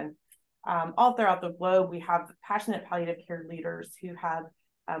 Albania, and all throughout the globe. We have passionate palliative care leaders who have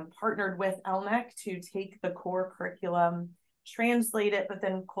partnered with ELNEC to take the core curriculum, translate it, but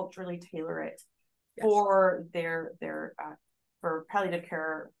then culturally tailor it for their for palliative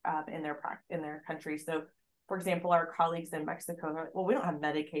care in their country. So, for example, our colleagues in Mexico are like, well, we don't have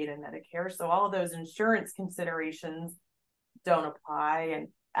Medicaid and Medicare, so all of those insurance considerations don't apply,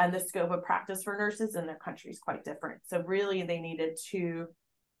 and the scope of practice for nurses in their country is quite different. So really, they needed to,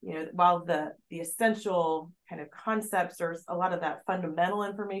 while the essential kind of concepts or a lot of that fundamental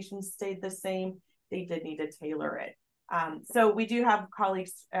information stayed the same, they did need to tailor it. So we do have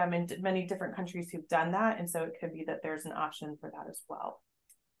colleagues in many different countries who've done that, and so it could be that there's an option for that as well.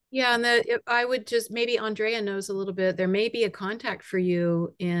 Yeah, and I would just, maybe Andrea knows a little bit. There may be a contact for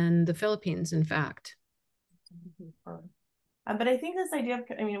you in the Philippines, in fact. But I think this idea of,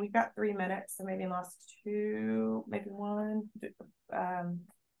 we've got 3 minutes, so maybe lost 2, maybe 1.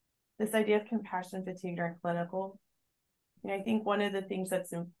 This idea of compassion fatigue during clinical. I think one of the things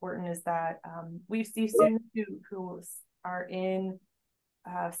that's important is that we see students who are in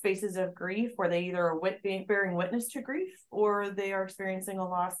spaces of grief where they either are bearing witness to grief or they are experiencing a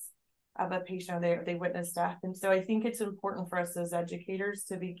loss of a patient, or they witness death. And so I think it's important for us as educators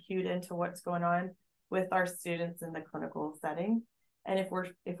to be cued into what's going on with our students in the clinical setting. And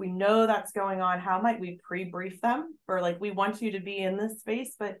if we know that's going on, how might we pre-brief them for, like, we want you to be in this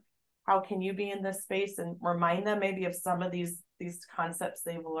space, but how can you be in this space, and remind them maybe of some of these concepts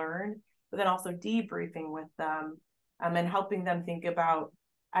they've learned, but then also debriefing with them and helping them think about,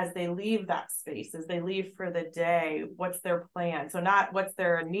 as they leave that space, as they leave for the day, what's their plan? So not what's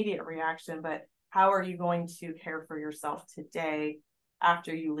their immediate reaction, but how are you going to care for yourself today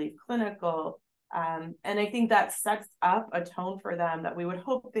after you leave clinical? And I think that sets up a tone for them that we would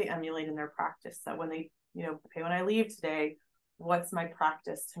hope they emulate in their practice. So when they, okay, when I leave today, what's my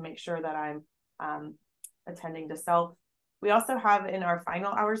practice to make sure that I'm attending to self? We also have in our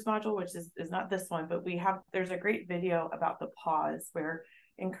final hours module, which is not this one, but there's a great video about the pause, where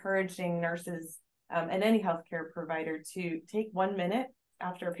encouraging nurses and any healthcare provider to take 1 minute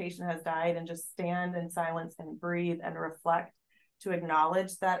after a patient has died and just stand in silence and breathe and reflect, to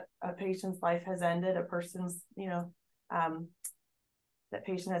acknowledge that a patient's life has ended, a person's, that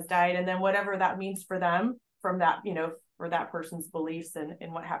patient has died, and then whatever that means for them from that, for that person's beliefs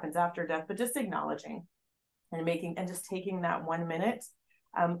and what happens after death, but just acknowledging and just taking that 1 minute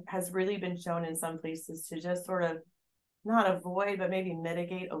has really been shown in some places to just sort of not avoid, but maybe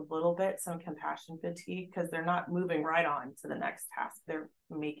mitigate a little bit some compassion fatigue, because they're not moving right on to the next task. They're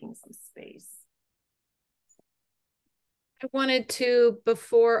making some space. I wanted to,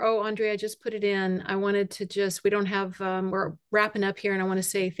 Andrea, just put it in. I wanted to we don't have, we're wrapping up here, and I want to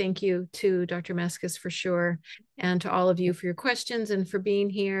say thank you to Dr. Meskis for sure, and to all of you for your questions and for being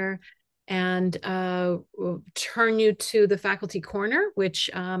here. And we'll turn you to the faculty corner, which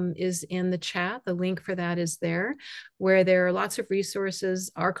is in the chat. The link for that is there, where there are lots of resources.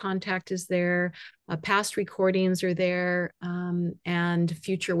 Our contact is there. Past recordings are there, and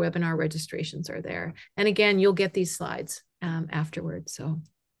future webinar registrations are there. And again, you'll get these slides afterwards. So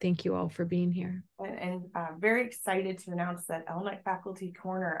thank you all for being here. And very excited to announce that ELNEC Faculty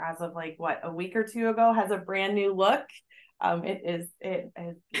Corner, as of a week or 2 ago, has a brand new look. It is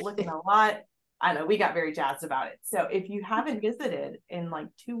looking a lot. I know, we got very jazzed about it. So if you haven't visited in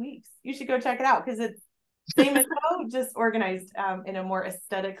 2 weeks, you should go check it out, because it's same as just organized in a more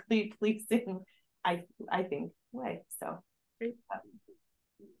aesthetically pleasing, I think, way. So great.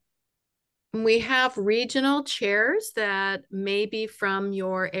 We have regional chairs that may be from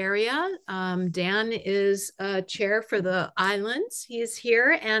your area. Dan is a chair for the islands. He is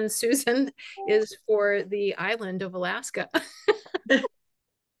here, and Susan is for the island of Alaska.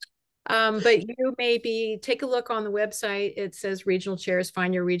 But you maybe take a look on the website. It says regional chairs,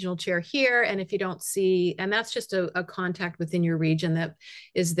 find your regional chair here. And if you don't see, and that's just a contact within your region that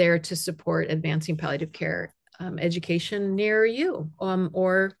is there to support advancing palliative care education near you.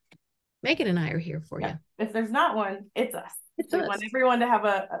 Or Megan and I are here for you. If there's not one, it's us. We want everyone to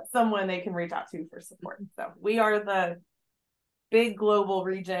have someone they can reach out to for support. So we are the big global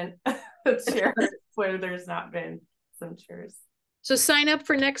region chairs where there's not been some chairs. So sign up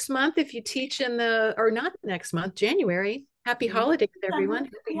for next month if you teach in or not next month, January. Happy holidays, everyone.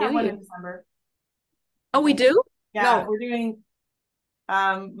 We have one in December. Oh, we do? Yeah, we're doing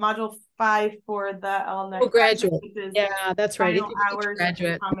module 5 for the ELNEC graduate. Yeah, that's right. Final hours,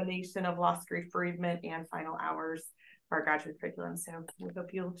 graduate. A combination of loss, grief, bereavement, and final hours for our graduate curriculum. So we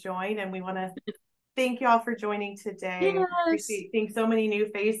hope you'll join, and we want to thank you all for joining today. Yes. Appreciate seeing so many new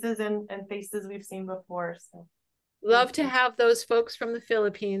faces and faces we've seen before. So love to have those folks from the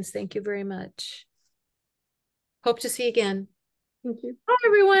Philippines. Thank you very much. Hope to see you again. Thank you. Bye,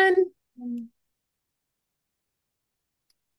 everyone.